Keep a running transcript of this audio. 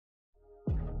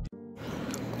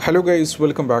Hello guys,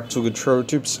 welcome back to Guitar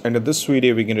Tips, and in this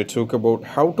video we're going to talk about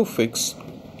how to fix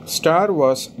Star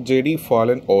Wars Jedi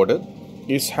Fallen Order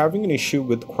is having an issue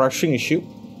with crashing issue.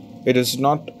 It is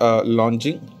not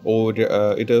launching, or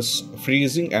it is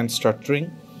freezing and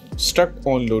stuttering, stuck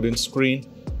on loading screen,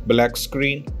 black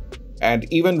screen, and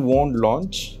even won't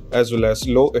launch, as well as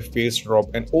low FPS drop,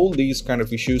 and all these kind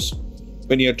of issues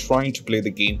when you're trying to play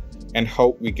the game, and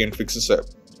how we can fix this up.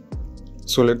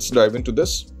 So let's dive into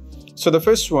this. So the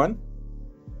first one,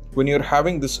 when you're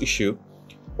having this issue,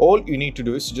 all you need to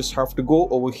do is just have to go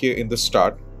over here in the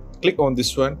start, click on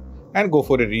this one and go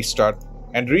for a restart,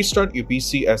 and restart your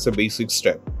PC as a basic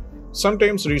step.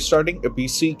 Sometimes restarting a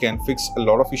PC can fix a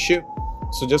lot of issue.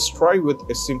 So just try with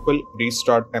a simple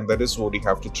restart, and that is what you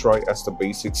have to try as the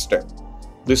basic step.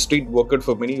 This did work out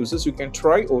for many users. You can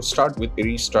try or start with a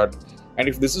restart. And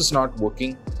if this is not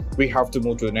working, we have to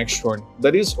move to the next one.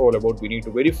 That is all about we need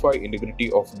to verify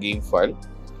integrity of game file.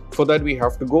 For that, we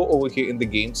have to go over here in the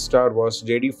game Star Wars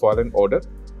Jedi Fallen Order.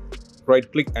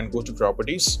 Right click and go to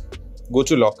properties. Go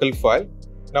to local file.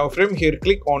 Now from here,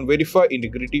 click on verify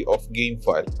integrity of game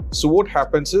file. So what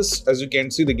happens is, as you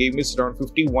can see, the game is around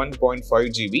 51.5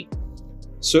 GB.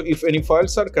 So if any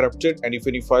files are corrupted and if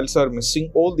any files are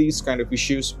missing, all these kind of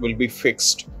issues will be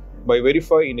fixed by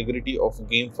verify integrity of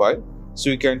game file. So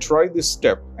you can try this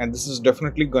step, and this is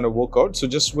definitely going to work out. So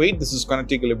just wait, this is going to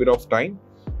take a little bit of time.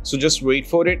 So just wait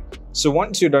for it. So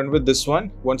once you're done with this one,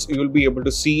 once you will be able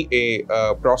to see a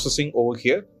processing over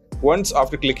here. Once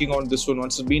after clicking on this one,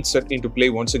 once it's been set into play,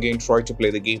 once again try to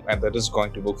play the game, and that is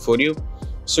going to work for you.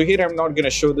 So here I'm not going to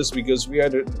show this because we are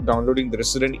downloading the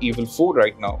Resident Evil 4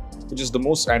 right now, which is the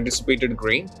most anticipated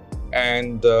game.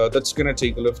 And that's gonna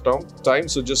take a lot of time,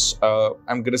 so just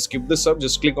I'm gonna skip this up.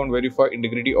 Just click on verify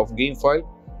integrity of game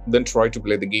file, then try to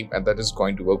play the game, and that is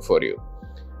going to work for you.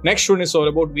 Next one is all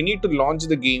about we need to launch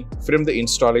the game from the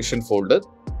installation folder.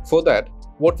 For that,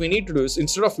 what we need to do is,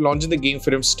 instead of launching the game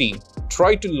from Steam,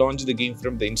 try to launch the game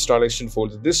from the installation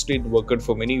folder. This did work out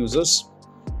for many users.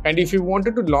 And if you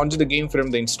wanted to launch the game from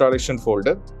the installation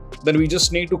folder, then we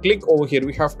just need to click over here.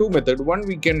 We have two methods. One,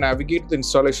 we can navigate to the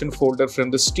installation folder from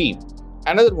the Steam.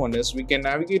 Another one is we can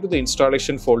navigate to the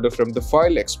installation folder from the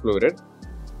File Explorer.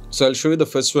 So I'll show you the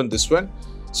first one, this one.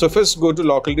 So first go to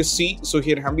local disk C. So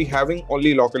here I'm having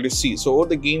only local disk C. So all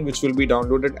the game which will be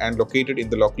downloaded and located in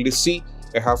the local disk C,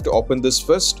 I have to open this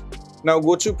first. Now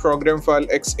go to program file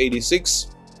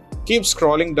x86. Keep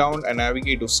scrolling down and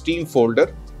navigate to Steam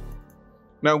folder.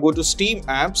 Now go to Steam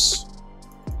apps.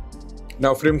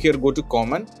 Now from here go to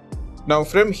common. Now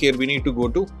from here we need to go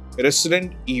to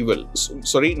Resident Evil.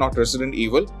 Sorry, not Resident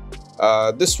Evil.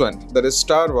 This one, that is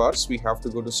Star Wars. We have to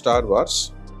go to Star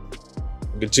Wars.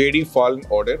 The Jedi Fallen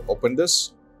Order. Open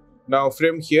this. Now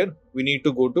from here we need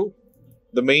to go to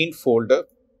the main folder.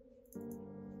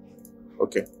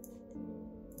 Okay.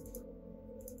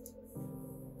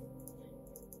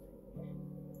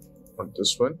 On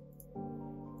this one.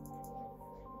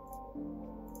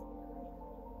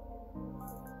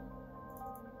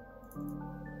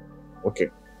 Okay,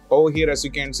 over here as you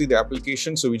can see the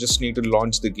application, so we just need to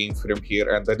launch the game from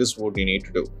here, and that is what we need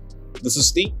to do. This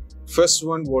is the first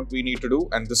one what we need to do,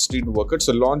 and this did work out.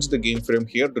 So launch the game from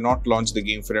here, do not launch the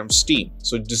game from Steam.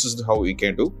 So this is how we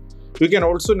can do. We can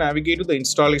also navigate to the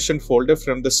installation folder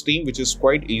from the Steam, which is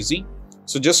quite easy.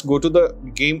 So just go to the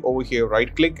game over here,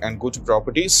 right click and go to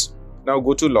properties. Now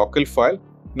go to local file.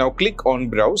 Now click on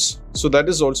browse. So that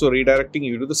is also redirecting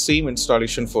you to the same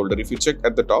installation folder. If you check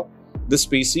at the top, this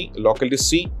PC, local disk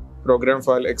C, program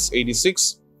file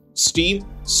x86, Steam,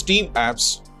 Steam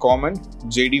apps, common,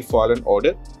 Jedi Fallen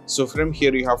Order. So from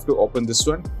here you have to open this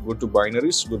one, go to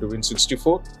binaries, go to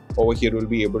Win64. Over here we'll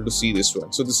be able to see this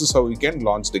one. So this is how we can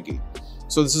launch the game.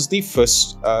 So this is the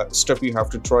first step you have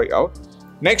to try out.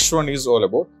 Next one is all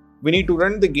about we need to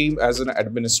run the game as an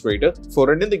administrator. For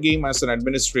running the game as an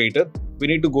administrator, we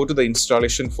need to go to the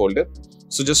installation folder.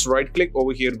 So just right click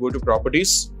over here, go to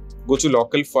properties, go to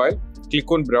local file, click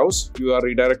on browse. You are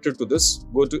redirected to this.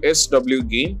 Go to SW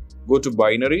game, go to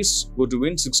binaries, go to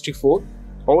Win64.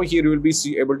 Over here you will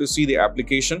be able to see the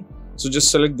application. So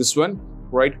just select this one,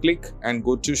 right click and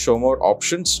go to show more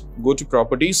options. Go to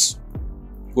properties,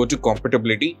 go to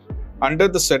compatibility. Under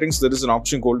the settings there is an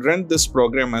option called run this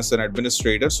program as an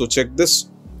administrator. So check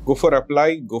this, go for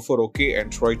apply, go for OK,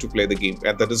 and try to play the game,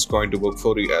 and that is going to work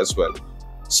for you as well.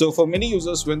 So for many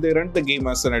users, when they run the game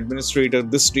as an administrator,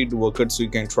 this did work out. So you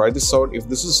can try this out. If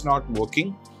this is not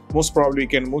working, most probably you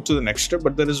can move to the next step.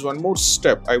 But there is one more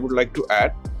step I would like to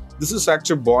add. This is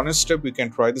actually a bonus step. You can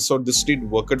try this out. This did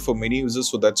work out for many users,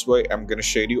 so that's why I'm going to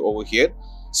share you over here.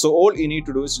 So all you need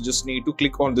to do is you just need to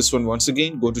click on this one once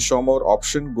again, go to show more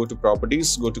option, go to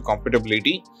properties, go to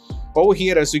compatibility. Over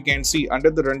here, as you can see, under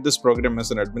the run this program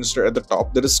as an administrator at the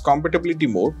top, there is compatibility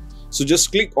mode. So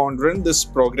just click on run this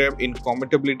program in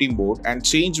compatibility mode and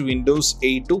change Windows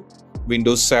 8 to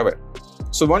Windows 7.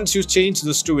 So once you change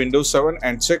this to Windows 7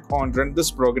 and check on run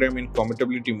this program in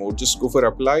compatibility mode, just go for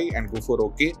apply and go for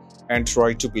OK and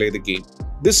try to play the game.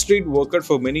 This did work out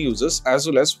for many users, as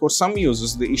well as for some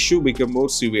users the issue became more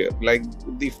severe. Like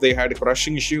if they had a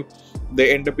crashing issue,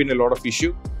 they end up in a lot of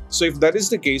issue. So if that is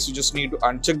the case, you just need to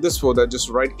uncheck this. For that, just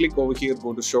right click over here,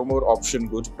 go to show more option,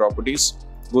 go to properties,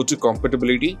 go to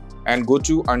compatibility and go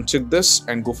to uncheck this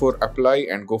and go for apply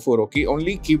and go for OK.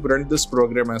 Only keep run this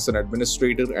program as an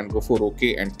administrator and go for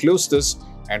OK and close this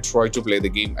and try to play the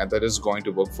game, and that is going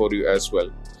to work for you as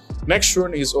well. Next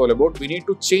one is all about we need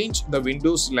to change the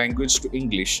Windows language to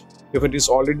English if it is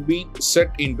already been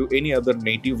set into any other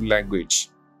native language.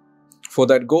 For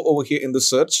that, go over here in the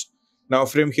search. Now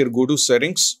from here, go to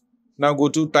settings. Now go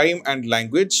to time and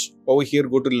language. Over here,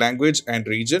 go to language and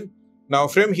region. Now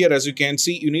from here, as you can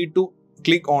see, you need to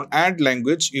click on add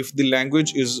language if the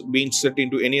language is being set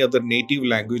into any other native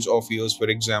language of yours. For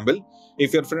example,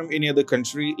 if you're from any other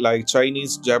country like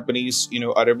Chinese, Japanese,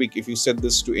 Arabic, if you set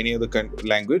this to any other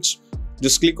language,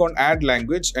 just click on add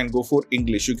language and go for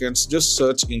English. You can just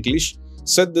search English,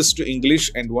 set this to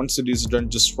English, and once it is done,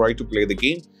 just try to play the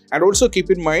game. And also keep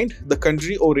in mind, the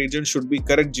country or region should be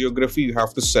correct geography you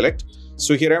have to select.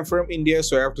 So here I'm from India,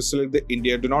 so I have to select the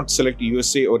India. Do not select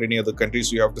USA or any other country.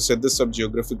 So you have to set this up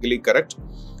geographically correct.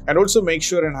 And also make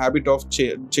sure and habit of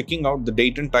checking out the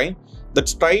date and time. The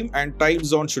time and time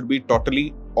zone should be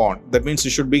totally on. That means it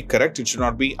should be correct. It should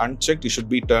not be unchecked. It should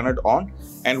be turned on.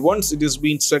 And once it is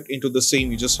being set into the same,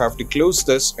 you just have to close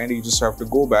this and you just have to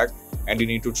go back and you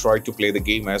need to try to play the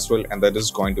game as well. And that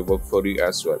is going to work for you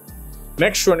as well.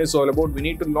 Next one is all about we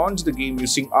need to launch the game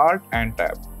using Alt and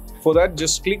Tab. For that,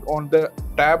 just click on the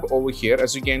tab over here.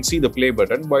 As you can see, the play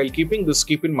button. While keeping this,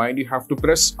 keep in mind you have to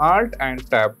press Alt and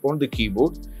Tab on the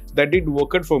keyboard. That did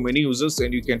work out for many users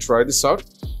and you can try this out.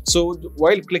 So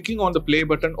while clicking on the play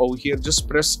button over here, just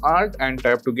press Alt and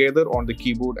Tab together on the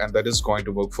keyboard and that is going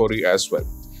to work for you as well.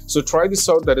 So try this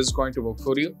out, that is going to work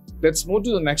for you. Let's move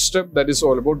to the next step. That is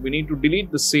all about we need to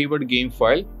delete the saved game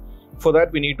file. For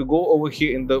that, we need to go over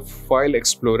here in the file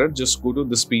explorer. Just go to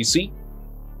this PC.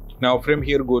 Now from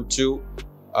here, go to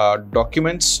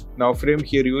documents. Now from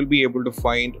here, you will be able to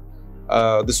find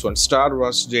this one, Star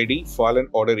Wars Jedi Fallen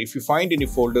Order. If you find any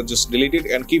folder, just delete it.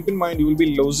 And keep in mind, you will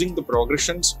be losing the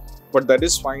progressions, but that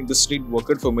is fine. This did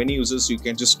work out for many users. You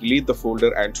can just delete the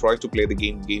folder and try to play the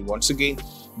game once again.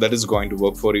 That is going to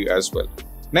work for you as well.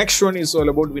 Next one is all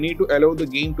about we need to allow the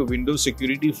game to Windows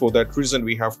security. For that reason,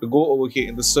 we have to go over here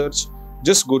in the search.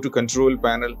 Just go to control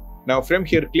panel. Now from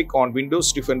here, click on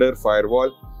Windows Defender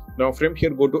Firewall. Now from here,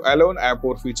 go to allow an app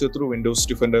or feature through Windows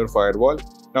Defender Firewall.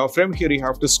 Now from here, you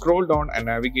have to scroll down and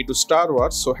navigate to Star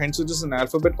Wars. So hence it is in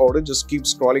alphabet order. Just keep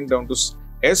scrolling down to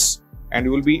S and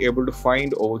you will be able to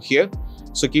find over here.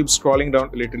 So keep scrolling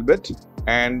down a little bit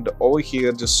and over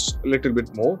here just a little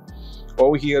bit more.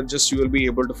 Over here just you will be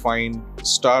able to find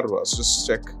Star Wars. Just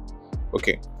check.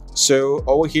 Okay, so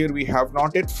over here we have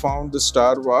not yet found the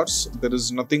Star Wars. There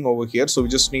is nothing over here, so we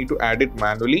just need to add it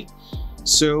manually.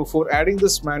 So for adding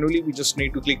this manually, we just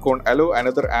need to click on allow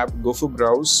another app, go for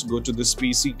browse, go to this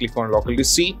PC, click on local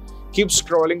DC, keep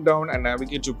scrolling down and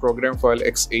navigate to program file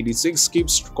x86. Keep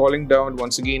scrolling down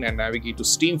once again and navigate to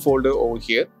Steam folder over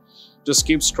here. Just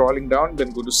keep scrolling down, then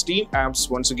go to Steam apps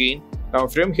once again. Now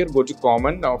from here, go to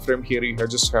common. Now from here, you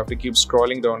just have to keep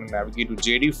scrolling down and navigate to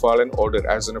JD Fallen Order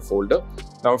as in a folder.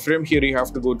 Now from here, you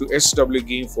have to go to SW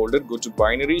game folder, go to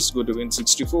binaries, go to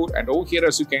Win64, and over here,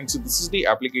 as you can see, this is the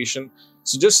application.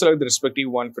 So just select the respective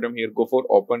one from here, go for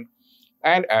open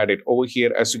and add it. Over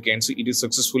here, as you can see, it is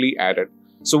successfully added.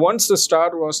 So once the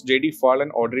Star Wars Jedi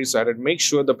Fallen Order is added, make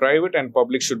sure the private and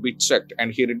public should be checked.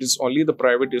 And here it is only the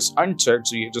private is unchecked.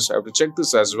 So you just have to check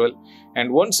this as well.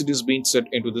 And once it is being set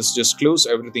into this, just close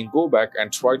everything, go back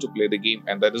and try to play the game.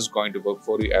 And that is going to work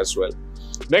for you as well.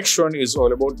 Next one is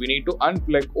all about we need to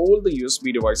unplug all the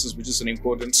USB devices, which is an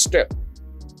important step.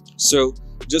 So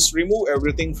just remove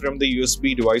everything from the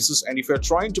USB devices. And if you're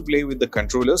trying to play with the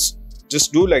controllers,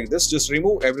 just do like this. Just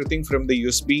remove everything from the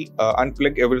USB,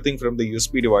 unplug everything from the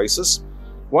USB devices.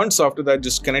 Once after that,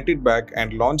 just connect it back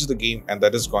and launch the game, and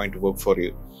that is going to work for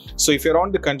you. So if you're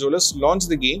on the controllers, launch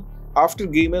the game. After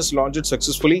game is launched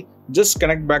successfully, just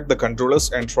connect back the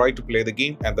controllers and try to play the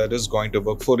game, and that is going to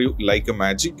work for you like a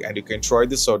magic. And you can try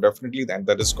this out definitely, and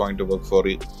that is going to work for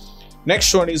you.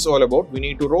 Next one is all about we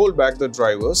need to roll back the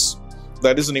drivers.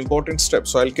 That is an important step.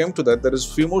 So I'll come to that. There is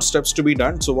a few more steps to be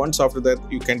done. So once after that,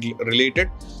 you can relate it.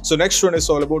 So next one is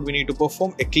all about we need to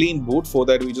perform a clean boot. For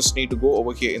that, we just need to go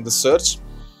over here in the search,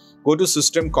 go to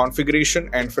system configuration,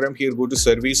 and from here go to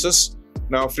services.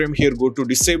 Now from here go to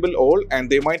disable all, and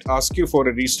they might ask you for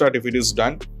a restart if it is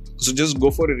done. So just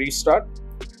go for a restart.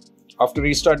 After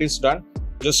restart is done,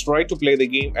 just try to play the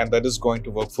game, and that is going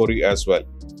to work for you as well.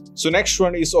 So next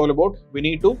one is all about we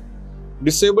need to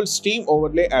disable Steam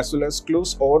overlay as well as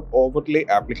close all overlay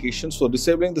applications. For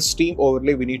disabling the Steam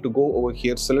overlay, we need to go over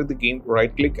here, select the game,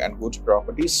 right click and go to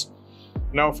properties.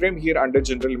 Now from here under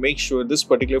general, make sure this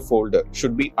particular folder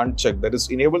should be unchecked. That is,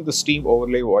 enable the Steam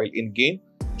overlay while in game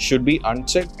should be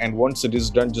unchecked, and once it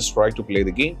is done, just try to play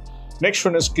the game. Next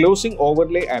one is closing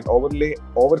overlay and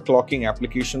overclocking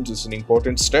applications is an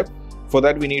important step. For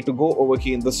that, we need to go over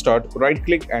here in the start, right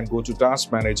click and go to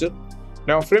task manager.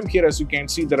 Now from here, as you can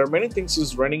see, there are many things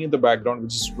is running in the background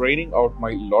which is draining out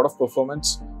my lot of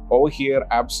performance. Over here,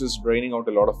 apps is draining out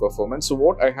a lot of performance. So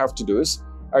what I have to do is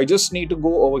I just need to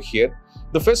go over here.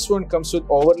 The first one comes with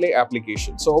overlay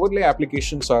applications. So overlay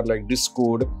applications are like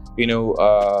Discord,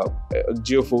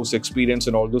 GeoForce Experience,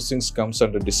 and all those things comes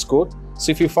under Discord.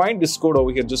 So if you find Discord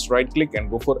over here, just right click and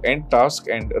go for end task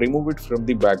and remove it from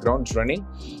the background running.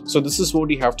 So this is what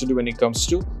you have to do when it comes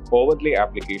to overlay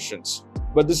applications.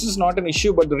 But this is not an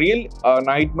issue, but the real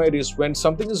nightmare is when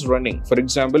something is running. For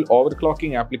example,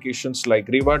 overclocking applications like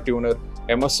Riva Tuner,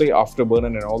 MSI Afterburner,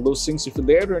 and all those things. If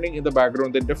they're running in the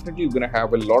background, then definitely you're going to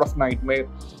have a lot of nightmare.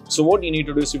 So what you need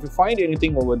to do is if you find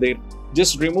anything over there,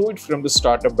 just remove it from the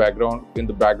startup background in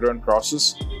the background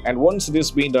process. And once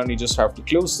this being done, you just have to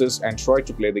close this and try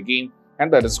to play the game,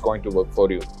 and that is going to work for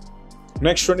you.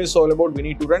 Next one is all about we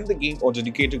need to run the game on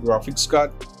dedicated graphics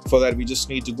card. For that, we just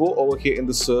need to go over here in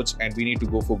the search and we need to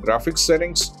go for graphics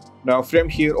settings. Now from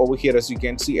here over here, as you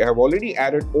can see, I have already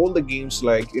added all the games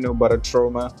like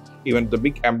Baratroma, even the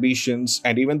Big Ambitions,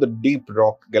 and even the Deep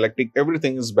Rock Galactic.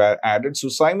 Everything is added. So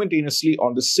simultaneously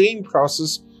on the same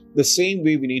process, the same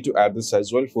way we need to add this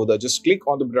as well. For that, just click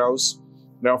on the browse.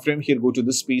 Now from here, go to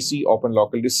this PC, open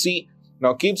local disk C.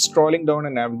 Now keep scrolling down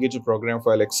and navigate to program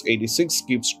file x86.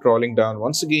 Keep scrolling down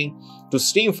once again to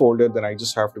Steam folder. Then I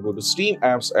just have to go to Steam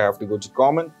apps. I have to go to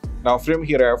common. Now from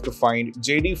here I have to find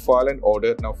JD Fallen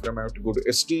Order. Now from I have to go to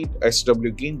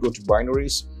SW game, go to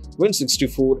binaries,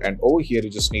 Win64, and over here you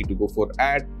just need to go for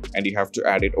add, and you have to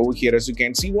add it over here. As you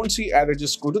can see, once you add it,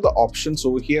 just go to the options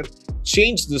over here,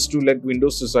 change this to let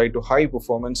Windows decide to high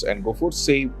performance, and go for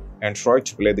save and try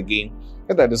to play the game,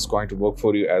 and that is going to work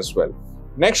for you as well.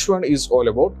 Next one is all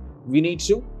about we need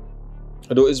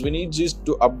just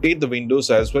to update the Windows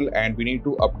as well, and we need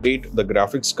to update the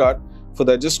graphics card. For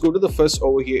that, just go to the first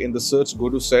over here in the search, go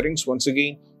to settings once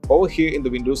again. Over here in the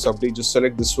Windows update, just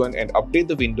select this one and update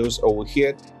the Windows over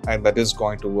here, and that is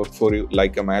going to work for you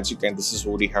like a magic, and this is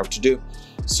what you have to do.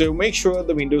 So make sure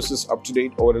the Windows is up to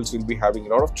date, or else you'll be having a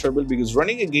lot of trouble, because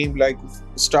running a game like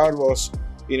Star Wars,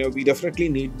 we definitely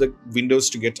need the Windows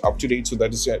to get up to date. So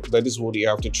that is what you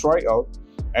have to try out.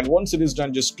 And once it is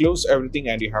done, just close everything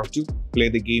and you have to play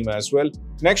the game as well.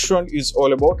 Next one is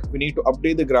all about we need to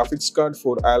update the graphics card.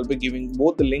 For I'll be giving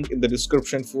both the link in the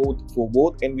description for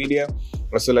both NVIDIA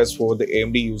as well as for the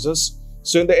AMD users.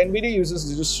 So in the NVIDIA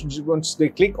users, once they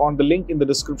click on the link in the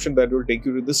description, that will take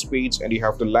you to this page, and you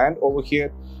have to land over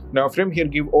here. Now from here,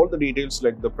 give all the details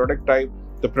like the product type,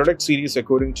 the product series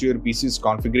according to your PC's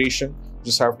configuration.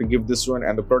 Just have to give this one,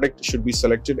 and the product should be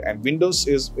selected, and Windows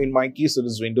is, in my case, it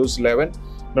is Windows 11.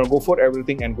 Now go for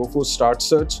everything and go for start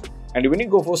search. And when you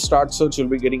go for start search, you'll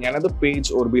be getting another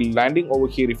page or be landing over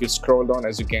here. If you scroll down,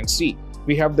 as you can see,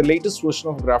 we have the latest version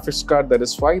of graphics card, that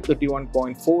is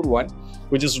 531.41,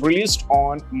 which is released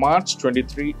on March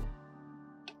 23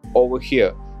 over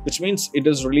here, which means it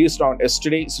is released on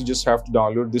yesterday. So you just have to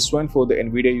download this one. For the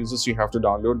NVIDIA users, you have to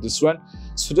download this one.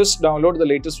 So just download the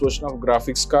latest version of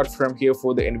graphics card from here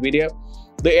for the NVIDIA.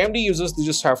 The AMD users, they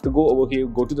just have to go over here,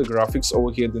 go to the graphics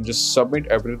over here, then just submit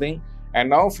everything. And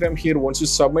now from here, once you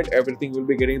submit everything, you'll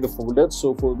be getting the folder.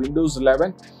 So for Windows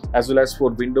 11 as well as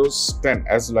for Windows 10,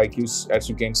 as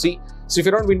you can see. So if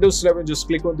you're on Windows 11, just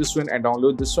click on this one and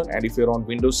download this one. And if you're on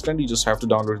Windows 10, you just have to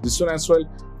download this one as well.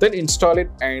 Then install it,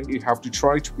 and you have to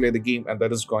try to play the game, and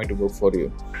that is going to work for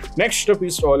you. Next step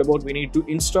is all about we need to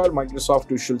install Microsoft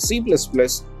Visual C++.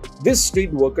 This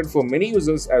did work for many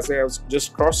users, as I have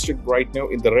just cross-checked right now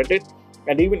in the Reddit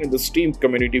and even in the Steam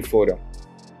community forum.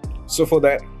 So for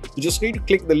that, you just need to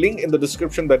click the link in the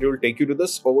description that will take you to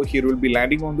this. Over here, you will be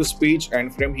landing on this page,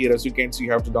 and from here, as you can see,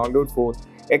 you have to download for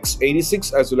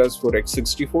x86 as well as for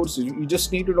x64. So you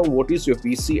just need to know what is your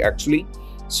PC actually.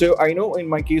 So I know in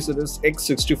my case it is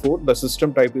x64, the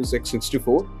system type is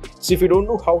x64. So if you don't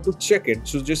know how to check it,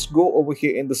 so just go over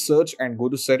here in the search and go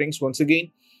to settings once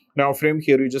again. Now from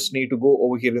here you just need to go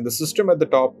over here in the system at the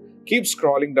top, keep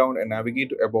scrolling down and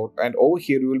navigate to about, and over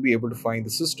here you will be able to find the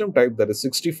system type, that is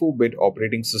 64-bit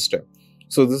operating system.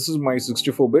 So this is my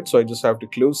 64-bit, so I just have to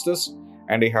close this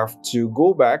and I have to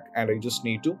go back and I just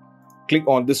need to click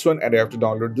on this one and I have to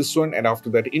download this one, and after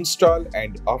that install,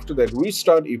 and after that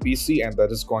restart your PC, and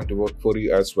that is going to work for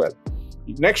you as well.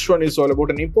 Next one is all about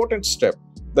an important step.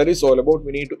 That is all about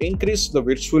we need to increase the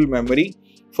virtual memory.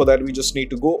 For that we just need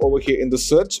to go over here in the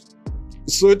search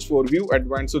for view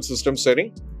advanced system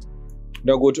setting.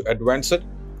 Now go to advanced,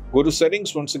 go to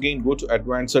settings once again, go to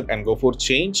advanced and go for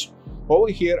change. Over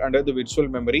here under the virtual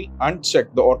memory,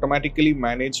 uncheck the automatically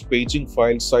manage paging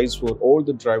file size for all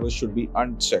the drivers should be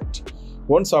unchecked.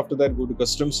 Once after that, go to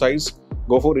custom size,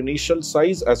 go for initial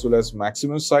size as well as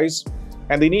maximum size,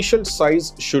 and the initial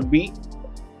size should be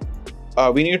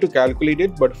we need to calculate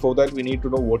it, but for that we need to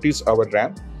know what is our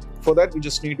RAM. For that we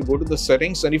just need to go to the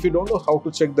settings, and if you don't know how to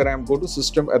check the RAM, go to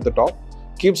system at the top,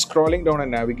 keep scrolling down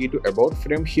and navigate to about.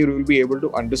 From here you will be able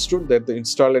to understood that the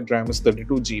installed RAM is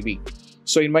 32 GB.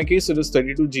 So in my case it is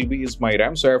 32 GB is my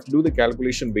RAM, so I have to do the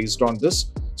calculation based on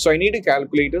this. So I need a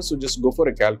calculator, so just go for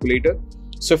a calculator.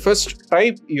 So first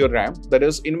type your RAM, that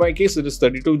is in my case it is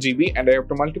 32 GB, and I have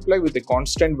to multiply with a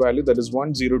constant value, that is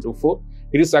 1024.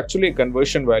 It is actually a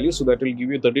conversion value, so that will give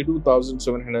you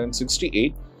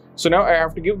 32,768. So now I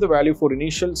have to give the value for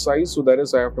initial size, so that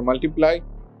is I have to multiply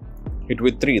it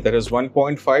with 3, that is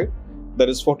 1.5, that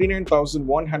is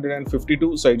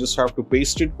 49,152. So I just have to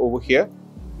paste it over here.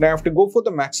 Now I have to go for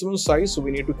the maximum size, so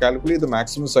we need to calculate the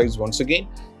maximum size once again.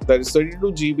 That is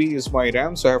 32 GB is my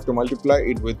RAM, so I have to multiply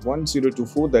it with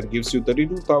 1024, that gives you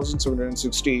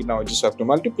 32,768. Now I just have to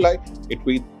multiply it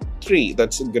with 3,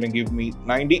 that's going to give me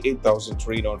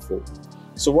 98,304.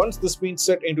 So once this being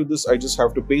set into this, I just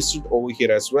have to paste it over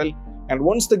here as well. And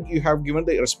once you have given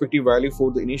the respective value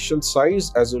for the initial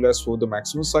size as well as for the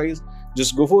maximum size,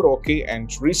 just go for OK and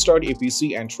restart your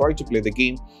PC and try to play the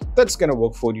game. That's gonna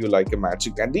work for you like a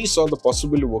magic. And these are the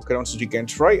possible workarounds that you can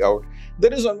try out.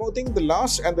 There is one more thing, the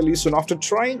last and the least one. After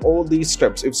trying all these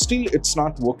steps, if still it's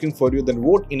not working for you, then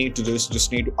what you need to do is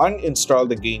just need to uninstall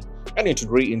the game and need to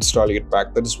reinstall it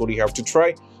back. That is what you have to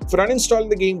try. For uninstalling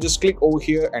the game, just click over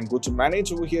here and go to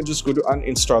manage over here, just go to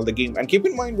uninstall the game. And keep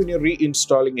in mind when you're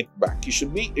reinstalling it back, you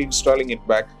should be installing it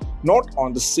back not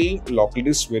on the same local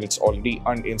disk where it's already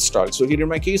uninstalled. So here in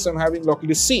my case, I'm having local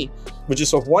disk C, which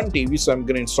is of 1 TB, so I'm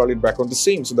going to install it back on the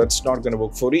same. So that's not going to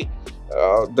work for me.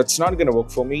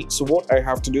 So what I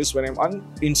have to do is when I'm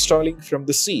uninstalling from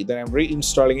the C, then I'm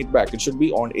reinstalling it back. It should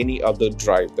be on any other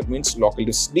drive. That means local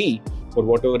disk D or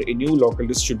whatever a new local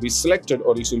disk should be selected,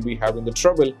 or you will be having the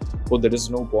trouble, or there is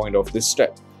no point of this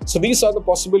step. So these are the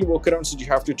possible workarounds that you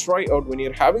have to try out when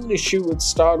you're having an issue with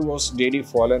Star Wars Jedi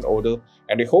Fallen Order.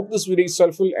 And I hope this video is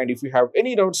helpful, and if you have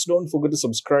any doubts, don't forget to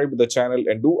subscribe to the channel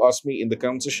and do ask me in the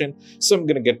comment section, so I'm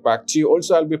gonna get back to you.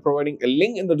 Also, I'll be providing a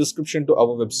link in the description to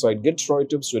our website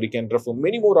GetTroyTips, where you can refer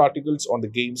many more articles on the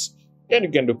games, and you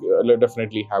can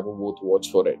definitely have a worth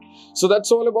watch for it. So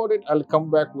that's all about it. I'll come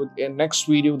back with a next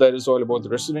video that is all about the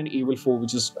Resident Evil 4,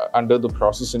 which is under the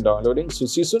process in downloading. So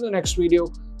see you soon in the next video.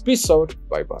 Peace out.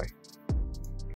 Bye bye.